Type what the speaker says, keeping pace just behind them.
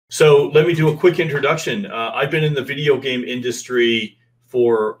So let me do a quick introduction. I've been in the video game industry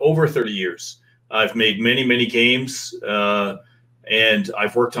for over 30 years. I've made many, many games, and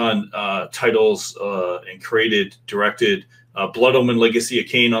I've worked on titles and created, directed Blood Omen Legacy of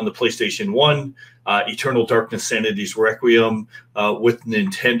Kain on the PlayStation 1, Eternal Darkness Sanity's Requiem with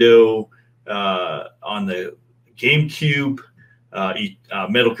Nintendo on the GameCube,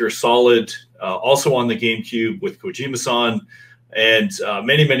 Metal Gear Solid also on the GameCube with Kojima-san, and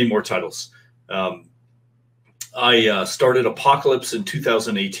many, many more titles. I started Apocalypse in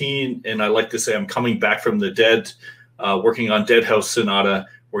 2018, and I like to say I'm coming back from the dead, working on Dead House Sonata,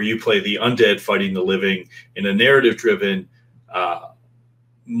 where you play the undead fighting the living in a narrative-driven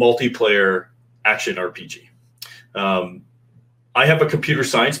multiplayer action RPG. I have a computer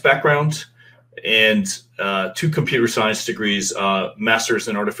science background and 2 computer science degrees, masters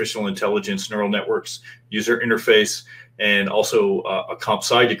in artificial intelligence, neural networks, user interface, and also a comp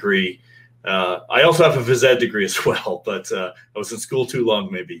sci degree. I also have a phys ed degree as well, but I was in school too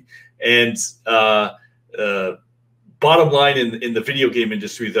long, maybe. And bottom line in the video game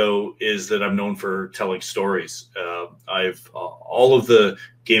industry, though, is that I'm known for telling stories. All of the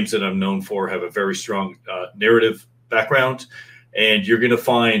games that I'm known for have a very strong narrative background, and you're going to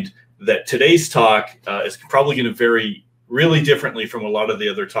find that today's talk is probably going to vary really differently from a lot of the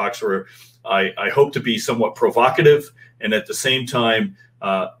other talks, where I hope to be somewhat provocative and at the same time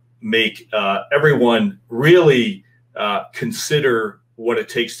make everyone really consider what it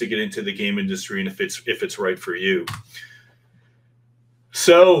takes to get into the game industry and if it's right for you.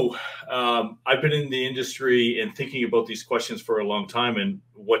 So I've been in the industry and thinking about these questions for a long time, and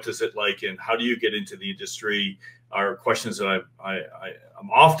what does it like and how do you get into the industry are questions that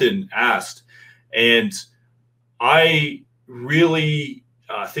I'm often asked. And I really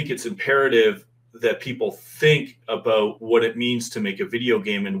think it's imperative that people think about what it means to make a video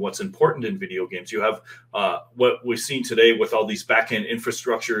game and what's important in video games. You have what we've seen today with all these back-end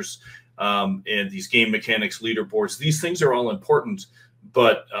infrastructures and these game mechanics, leaderboards. These things are all important,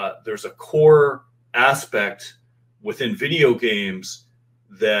 but there's a core aspect within video games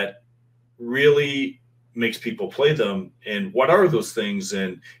that really makes people play them. And what are those things?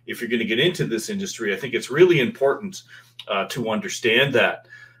 And if you're going to get into this industry, I think it's really important to understand that.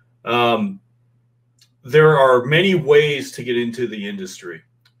 There are many ways to get into the industry,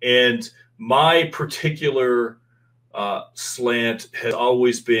 and my particular slant has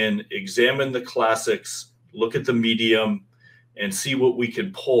always been examine the classics, look at the medium, and see what we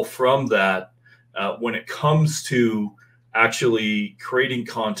can pull from that when it comes to actually creating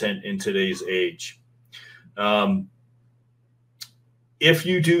content in today's age. If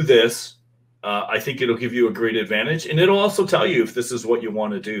you do this, I think it'll give you a great advantage, and it'll also tell you if this is what you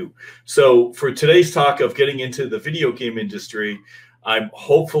want to do. So for today's talk of getting into the video game industry, I'm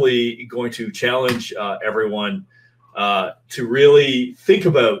hopefully going to challenge everyone to really think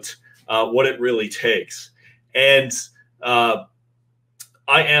about what it really takes. And I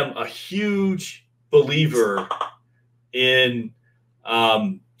am a huge believer in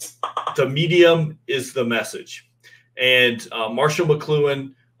the medium is the message. And Marshall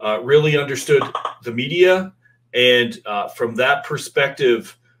McLuhan really understood the media. And from that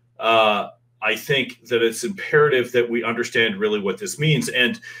perspective, I think that it's imperative that we understand really what this means.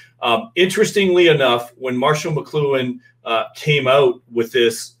 And interestingly enough, when Marshall McLuhan came out with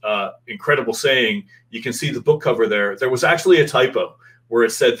this incredible saying, you can see the book cover there, there was actually a typo where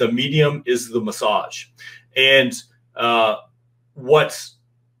it said the medium is the massage. And what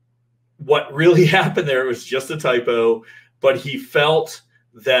really happened there was just a typo, but he felt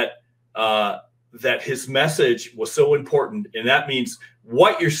that that his message was so important, and that means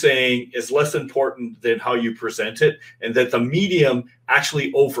what you're saying is less important than how you present it, and that the medium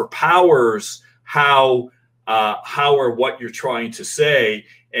actually overpowers how or what you're trying to say.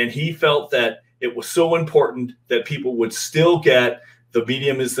 And he felt that it was so important that people would still get the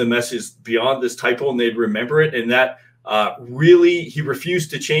medium is the message beyond this typo, and they'd remember it. And that really, he refused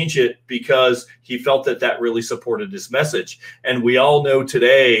to change it because he felt that that really supported his message. And we all know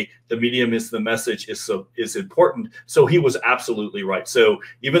today the medium is the message is important. So he was absolutely right. So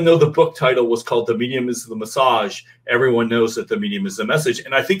even though the book title was called The Medium is the Massage, everyone knows that the medium is the message.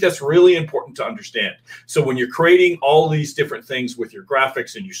 And I think that's really important to understand. So when you're creating all these different things with your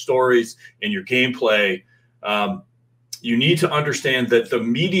graphics and your stories and your gameplay, you need to understand that the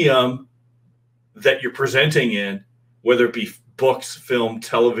medium that you're presenting in, whether it be books, film,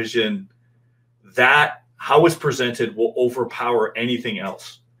 television, that how it's presented will overpower anything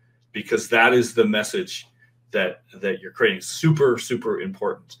else, because that is the message that you're creating. Super, super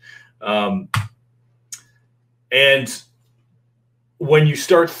important. And when you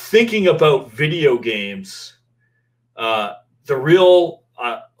start thinking about video games, the real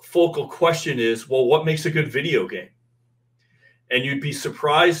focal question is, well, what makes a good video game? And you'd be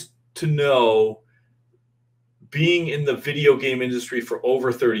surprised to know, being in the video game industry for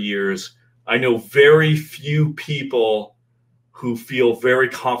over 30 years, I know very few people who feel very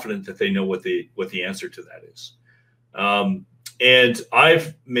confident that they know what the answer to that is. And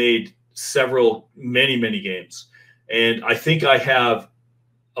I've made many games, and I think I have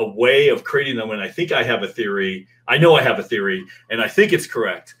a way of creating them, and I think I have a theory. I know I have a theory, and I think it's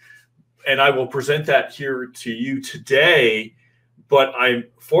correct. And I will present that here to you today, but I'm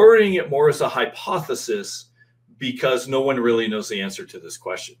forwarding it more as a hypothesis because no one really knows the answer to this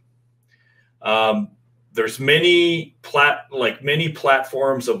question. There's many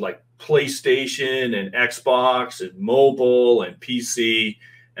platforms of like PlayStation and Xbox and mobile and PC,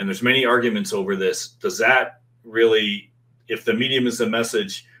 and there's many arguments over this. Does that really, if the medium is the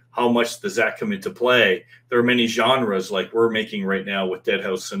message, how much does that come into play? There are many genres like we're making right now with Dead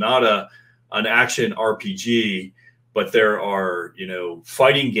House Sonata, an action RPG, but there are, you know,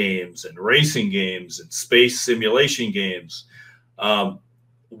 fighting games and racing games and space simulation games.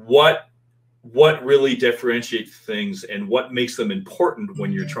 What really differentiates things and what makes them important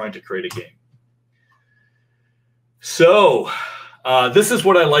when you're trying to create a game? So this is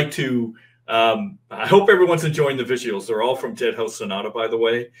what I like to, I hope everyone's enjoying the visuals. They're all from Dead House Sonata, by the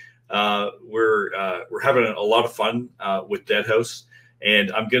way. We're having a lot of fun with Dead House,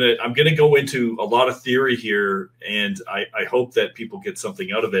 and I'm gonna go into a lot of theory here, and I hope that people get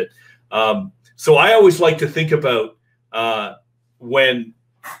something out of it. So I always like to think about when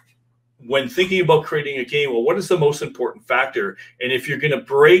thinking about creating a game, well, what is the most important factor? And if you're going to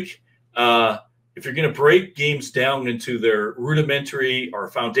break games down into their rudimentary or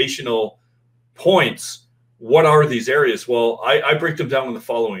foundational points, what are these areas? Well, I break them down in the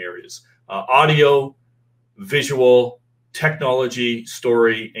following areas: audio, visual, technology,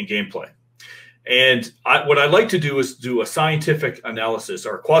 story, and gameplay. And what I like to do is do a scientific analysis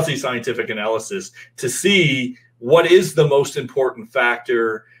or quasi-scientific analysis to see what is the most important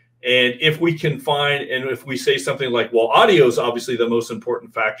factor. And if we can find, and if we say something like, well, audio is obviously the most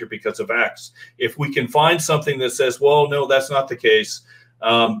important factor because of X, if we can find something that says, well, no, that's not the case,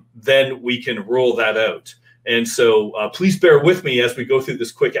 then we can rule that out. And so please bear with me as we go through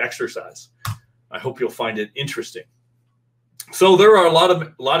this quick exercise. I hope you'll find it interesting. So there are a lot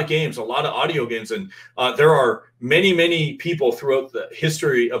of games, a lot of audio games, and there are many people throughout the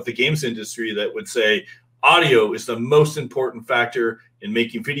history of the games industry that would say audio is the most important factor in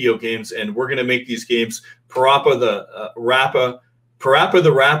making video games, and we're going to make these games. Parappa the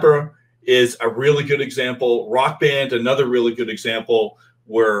Rapper is a really good example. Rock Band, another really good example,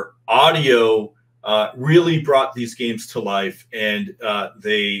 where audio really brought these games to life, and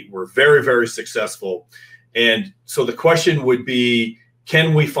they were very successful. And so the question would be,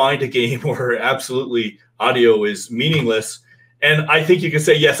 can we find a game where absolutely audio is meaningless? And I think you can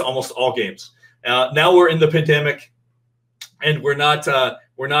say yes, almost all games. Now we're in the pandemic, and we're not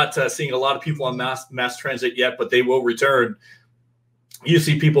seeing a lot of people on mass transit yet, but they will return. You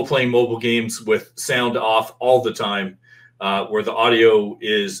see people playing mobile games with sound off all the time, where the audio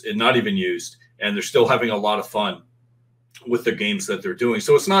is not even used, and they're still having a lot of fun with the games that they're doing.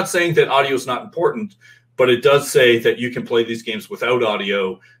 So it's not saying that audio is not important, but it does say that you can play these games without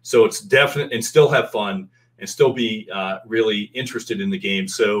audio. So it's definite, and still have fun and still be really interested in the game.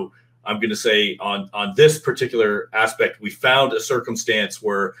 So I'm going to say on this particular aspect, we found a circumstance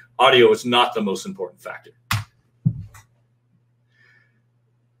where audio is not the most important factor.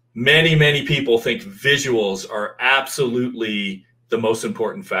 Many people think visuals are absolutely the most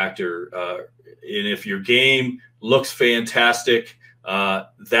important factor. And if your game looks fantastic,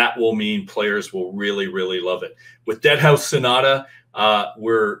 that will mean players will really love it. With Dead House Sonata,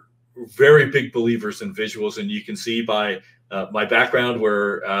 we're very big believers in visuals, and you can see by my background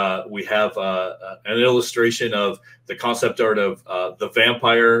where we have an illustration of the concept art of the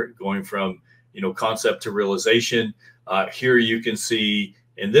vampire going from, you know, concept to realization. Here you can see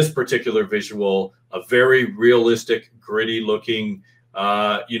in this particular visual a very realistic, gritty looking,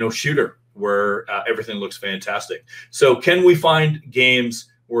 you know, shooter where everything looks fantastic. So can we find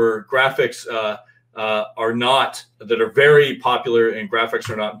games where graphics that are very popular and graphics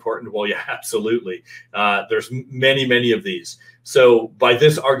are not important? Well, yeah, absolutely. There's many of these. So by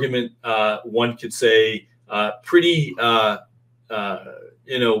this argument, one could say pretty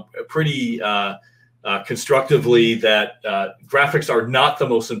constructively that graphics are not the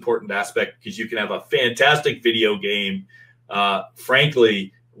most important aspect, because you can have a fantastic video game,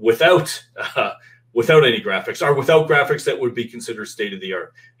 frankly, without without any graphics, or without graphics that would be considered state of the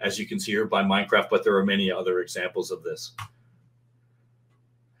art, as you can see here by Minecraft, but there are many other examples of this.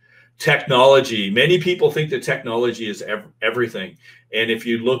 Technology. Many people think that technology is everything. And if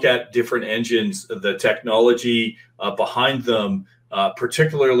you look at different engines, the technology behind them,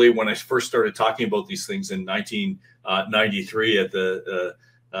 particularly when I first started talking about these things in 1993 at the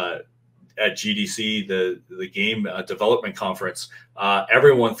at GDC, the game development conference,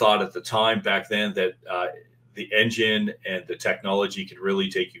 everyone thought at the time back then that the engine and the technology could really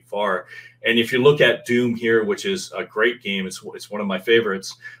take you far. And if you look at Doom here, which is a great game, it's one of my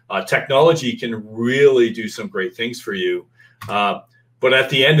favorites, technology can really do some great things for you. But at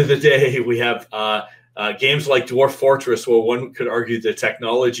the end of the day, we have games like Dwarf Fortress, where one could argue the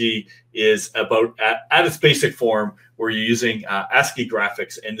technology is about, at its basic form, where you're using ASCII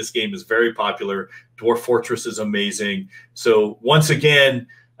graphics, and this game is very popular. Dwarf Fortress is amazing. So once again,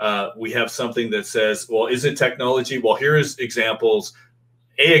 we have something that says, well, is it technology? Well, here's examples.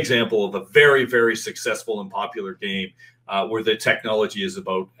 An example of a very, very successful and popular game where the technology is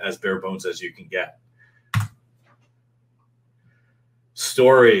about as bare bones as you can get.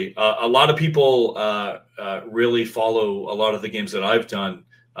 Story. A lot of people really follow a lot of the games that I've done.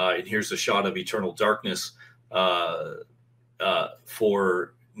 And here's a shot of Eternal Darkness.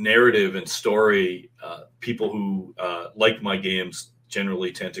 For narrative and story, people who like my games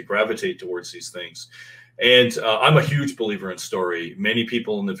generally tend to gravitate towards these things. And I'm a huge believer in story. Many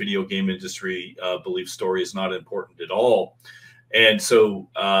people in the video game industry believe story is not important at all. And so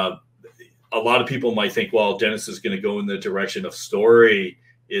a lot of people might think, well, Dennis is going to go in the direction of story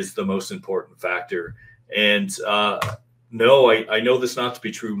is the most important factor. And no, I know this not to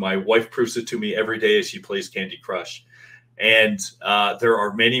be true. My wife proves it to me every day as she plays Candy Crush. And there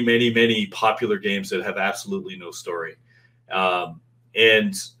are many, many, many popular games that have absolutely no story.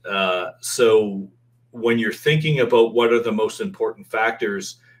 So when you're thinking about what are the most important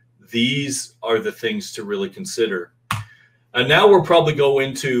factors, these are the things to really consider. And now we'll probably go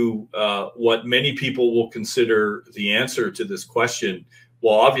into what many people will consider the answer to this question.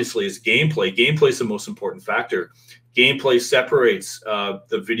 Well, obviously, it's gameplay. Gameplay is the most important factor. Gameplay separates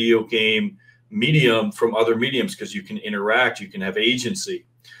the video game medium from other mediums because you can interact, you can have agency.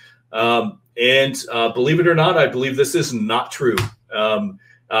 Believe it or not, I believe this is not true.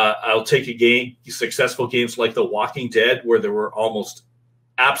 I'll take a game, successful games like The Walking Dead, where there were almost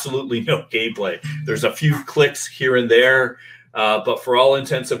absolutely no gameplay. There's a few clicks here and there, but for all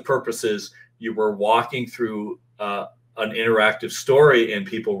intents and purposes, you were walking through an interactive story, and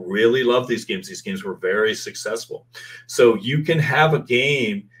people really love these games. These games were very successful. So you can have a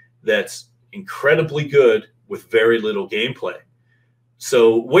game that's incredibly good with very little gameplay.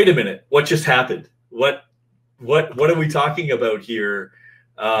 So wait a minute, what just happened? What are we talking about here?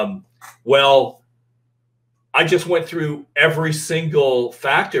 Well, I just went through every single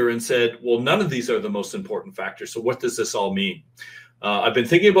factor and said, well, none of these are the most important factors. So what does this all mean? I've been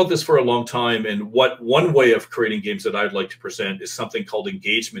thinking about this for a long time, and one way of creating games that I'd like to present is something called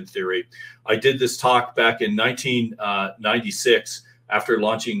engagement theory. I did this talk back in 1996 after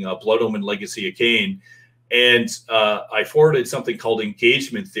launching Blood Omen Legacy of Kain, and I forwarded something called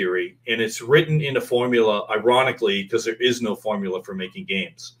engagement theory, and it's written in a formula, ironically, because there is no formula for making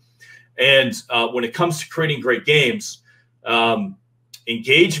games. And when it comes to creating great games,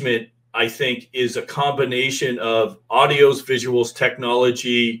 engagement, I think, is a combination of audios, visuals,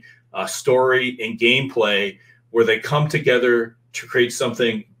 technology, story, and gameplay, where they come together to create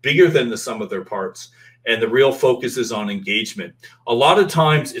something bigger than the sum of their parts. And the real focus is on engagement. A lot of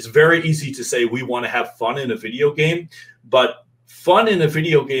times it's very easy to say we want to have fun in a video game, but fun in a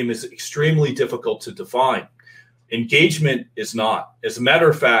video game is extremely difficult to define. Engagement is not. As a matter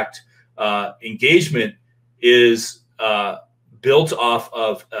of fact, engagement is built off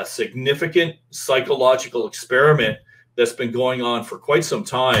of a significant psychological experiment that's been going on for quite some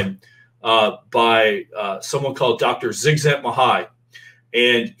time by someone called Dr. Csikszentmihalyi.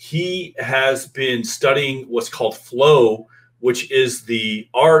 And he has been studying what's called flow, which is the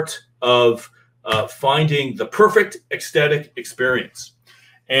art of finding the perfect ecstatic experience.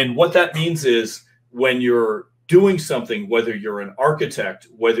 And what that means is when you're doing something, whether you're an architect,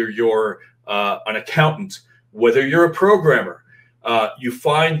 whether you're an accountant, whether you're a programmer, you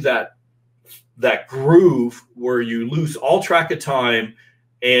find that groove where you lose all track of time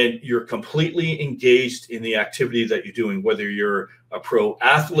and you're completely engaged in the activity that you're doing, whether you're a pro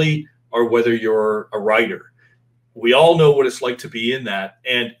athlete or whether you're a writer. We all know what it's like to be in that.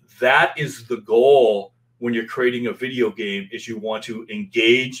 And that is the goal when you're creating a video game, is you want to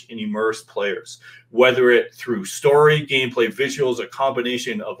engage and immerse players, whether it through story, gameplay, visuals, a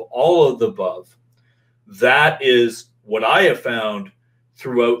combination of all of the above. that is what I have found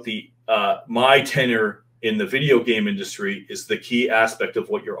throughout the my tenure in the video game industry is the key aspect of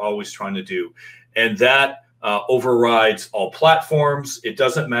what you're always trying to do. And that overrides all platforms. It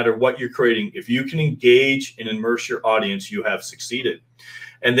doesn't matter what you're creating. If you can engage and immerse your audience, you have succeeded.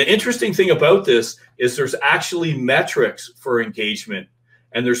 And the interesting thing about this is there's actually metrics for engagement,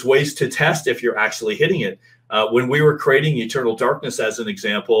 and there's ways to test if you're actually hitting it. When we were creating Eternal Darkness, as an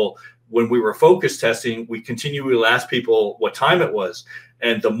example, when we were focus testing, we continually asked people what time it was.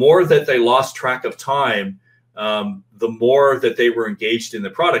 And the more that they lost track of time, the more that they were engaged in the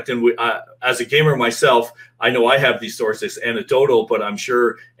product. And we, as a gamer myself, I know I have these sources anecdotal, but I'm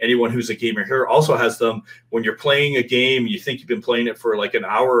sure anyone who's a gamer here also has them. When you're playing a game, you think you've been playing it for like an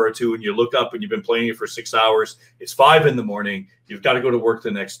hour or two, and you look up and you've been playing it for 6 hours. It's 5 in the morning. You've got to go to work the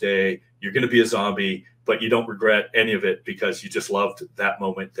next day. You're going to be a zombie, but you don't regret any of it because you just loved that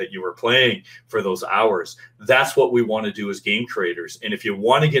moment that you were playing for those hours. That's what we want to do as game creators. And if you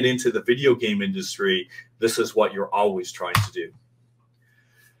want to get into the video game industry, this is what you're always trying to do.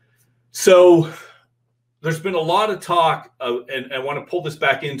 So there's been a lot of talk, and I want to pull this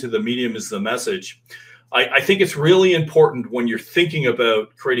back into the medium as the message. I think it's really important when you're thinking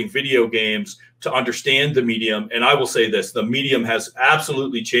about creating video games to understand the medium. And I will say this, the medium has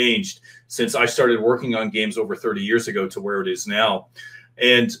absolutely changed since I started working on games over 30 years ago to where it is now.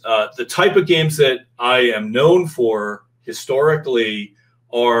 And the type of games that I am known for historically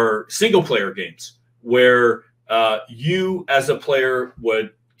are single player games, where you as a player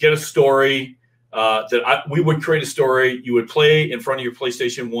would get a story, we would create a story, you would play in front of your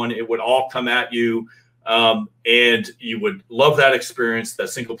PlayStation 1, it would all come at you, and you would love that experience, that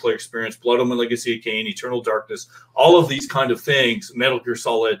single player experience, Blood Omen Legacy of Kain, Eternal Darkness, all of these kind of things, Metal Gear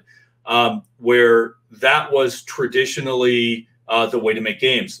Solid, where that was traditionally the way to make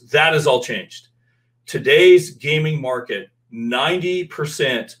games. That has all changed. Today's gaming market,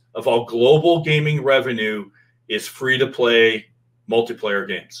 90% of all global gaming revenue is free-to-play multiplayer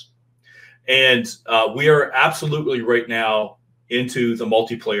games. And we are absolutely right now into the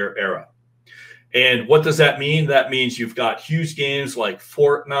multiplayer era. And what does that mean? That means you've got huge games like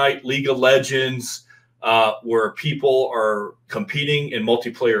Fortnite, League of Legends, where people are competing in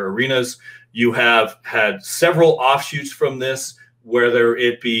multiplayer arenas. You have had several offshoots from this, whether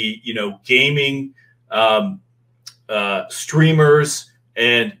it be, you know, gaming, streamers,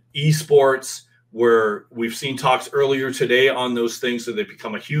 and esports, where we've seen talks earlier today on those things, so they've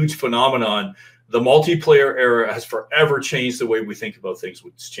become a huge phenomenon. The multiplayer era has forever changed the way we think about things.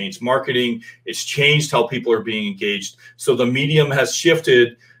 It's changed marketing. It's changed how people are being engaged. So the medium has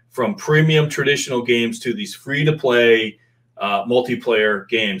shifted from premium traditional games to these free-to-play multiplayer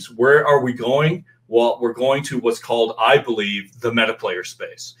games. Where are we going? Well, we're going to what's called, I believe, the metaplayer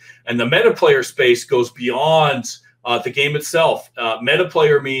space. And the metaplayer space goes beyond the game itself.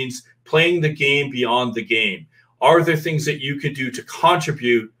 Metaplayer means playing the game beyond the game. Are there things that you can do to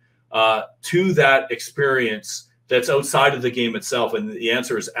contribute to that experience that's outside of the game itself? And the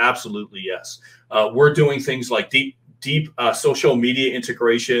answer is absolutely yes. We're doing things like deep social media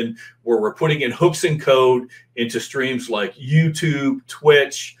integration, where we're putting in hooks and code into streams like YouTube,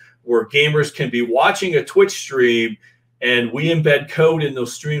 Twitch, where gamers can be watching a Twitch stream, and we embed code in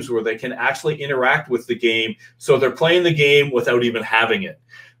those streams where they can actually interact with the game. So they're playing the game without even having it.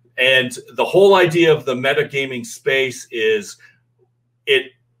 And the whole idea of the metagaming space is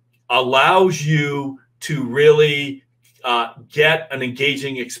it allows you to really get an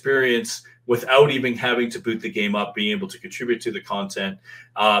engaging experience without even having to boot the game up, being able to contribute to the content.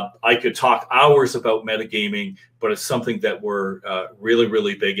 I could talk hours about metagaming, but it's something that we're really,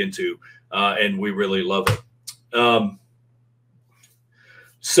 really big into, and we really love it.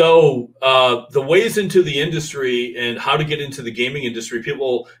 So the ways into the industry and how to get into the gaming industry,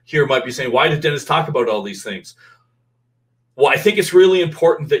 people here might be saying, why did Dennis talk about all these things? Well, I think it's really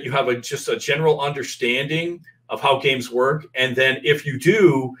important that you have just a general understanding of how games work. And then if you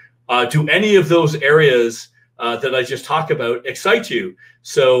do any of those areas that I just talked about excite you?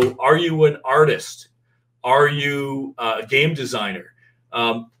 So are you an artist? Are you a game designer?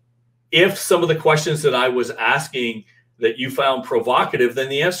 If some of the questions that I was asking that you found provocative, then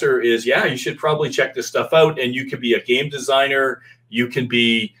the answer is, yeah, you should probably check this stuff out. And you can be a game designer, you can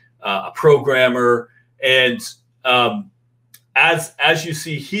be a programmer. And as you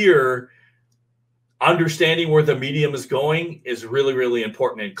see here, understanding where the medium is going is really, really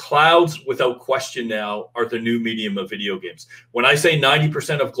important. And clouds, without question now, are the new medium of video games. When I say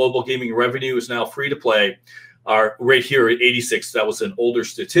 90% of global gaming revenue is now free to play, right here at 86, that was an older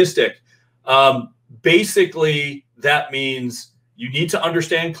statistic. Basically, that means you need to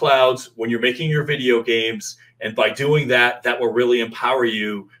understand clouds when you're making your video games. And by doing that, that will really empower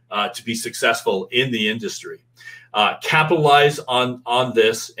you to be successful in the industry. Capitalize on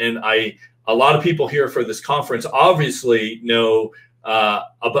this. And a lot of people here for this conference obviously know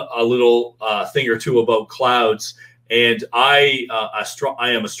a little thing or two about clouds. And I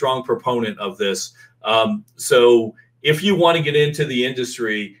am a strong proponent of this. So if you want to get into the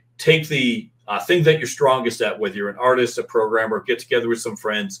industry, take the thing that you're strongest at, whether you're an artist, a programmer, get together with some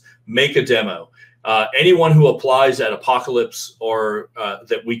friends, make a demo. Anyone who applies at Apocalypse or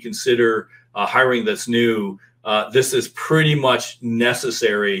that we consider hiring that's new, this is pretty much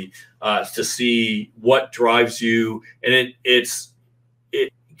necessary to see what drives you. And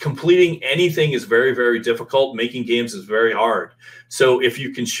completing anything is very, very difficult. Making games is very hard. So if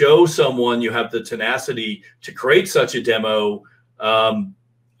you can show someone you have the tenacity to create such a demo,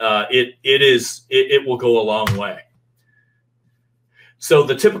 it will go a long way. So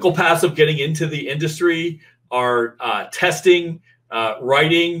the typical paths of getting into the industry are testing,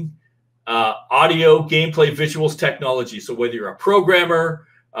 writing, audio, gameplay, visuals, technology. So whether you're a programmer,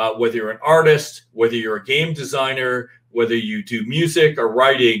 whether you're an artist, whether you're a game designer, whether you do music or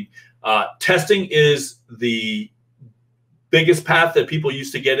writing, testing is the biggest path that people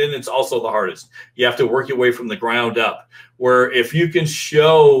used to get in. It's also the hardest. You have to work your way from the ground up, where if you can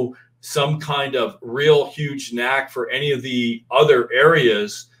show some kind of real huge knack for any of the other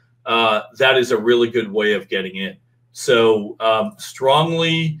areas, that is a really good way of getting in. So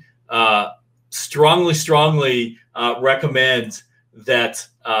strongly recommend that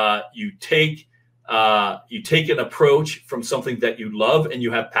you take an approach from something that you love and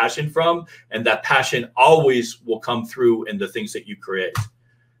you have passion from, and that passion always will come through in the things that you create.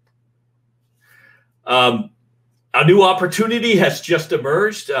 A new opportunity has just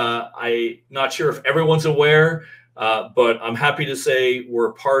emerged. I'm not sure if everyone's aware, but I'm happy to say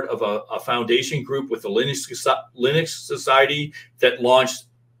we're part of a foundation group with the Linux Society that launched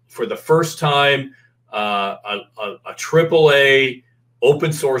for the first time a AAA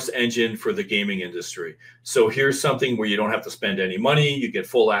open source engine for the gaming industry. So here's something where you don't have to spend any money. You get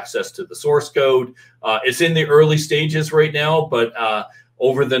full access to the source code. It's in the early stages right now, but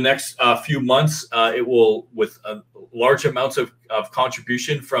over the next few months, it will, with large amounts of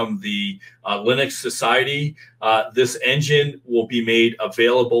contribution from the Linux Society, this engine will be made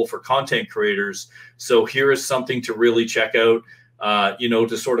available for content creators. So here is something to really check out,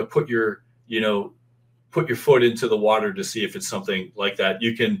 to sort of put your foot into the water to see if it's something like that.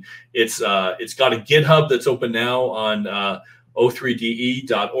 You can, it's got a GitHub that's open now on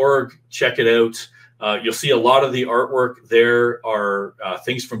o3de.org. Check it out. You'll see a lot of the artwork there are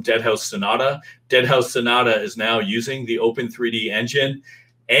things from Dead House Sonata. Dead House Sonata is now using the Open 3D engine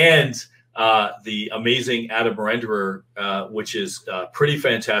and the amazing Atom renderer, which is pretty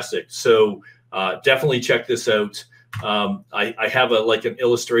fantastic. So definitely check this out. I have an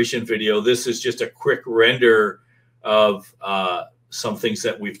illustration video. This is just a quick render of some things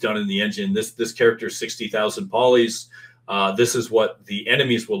that we've done in the engine. This character is 60,000 polys. This is what the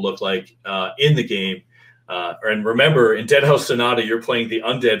enemies will look like in the game. And remember, in Dead House Sonata, you're playing the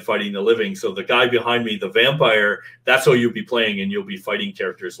undead fighting the living. So the guy behind me, the vampire, that's how you'll be playing, and you'll be fighting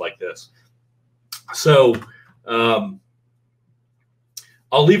characters like this. So I'll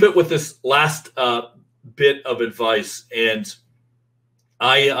leave it with this last bit of advice. And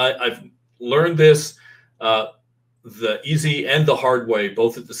I've learned this the easy and the hard way,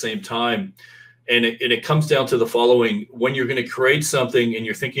 both at the same time. And it comes down to the following. When you're going to create something and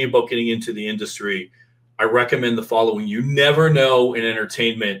you're thinking about getting into the industry, I recommend the following. You never know in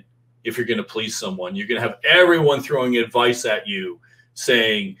entertainment if you're going to please someone. You're going to have everyone throwing advice at you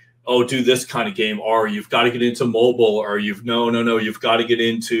saying, oh, do this kind of game, or you've got to get into mobile, or you've got to get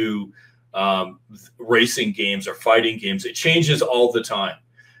into racing games or fighting games. It changes all the time.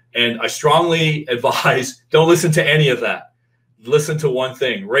 And I strongly advise, don't listen to any of that. Listen to one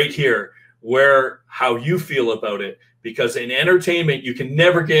thing right here, how you feel about it, because in entertainment, you can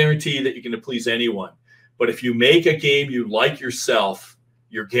never guarantee that you're going to please anyone. But if you make a game you like yourself,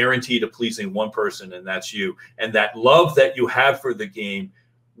 you're guaranteed of pleasing one person, and that's you. And that love that you have for the game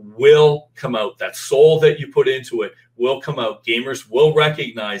will come out. That soul that you put into it will come out. Gamers will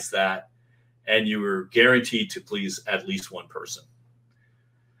recognize that, and you are guaranteed to please at least one person.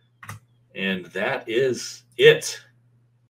 And that is it.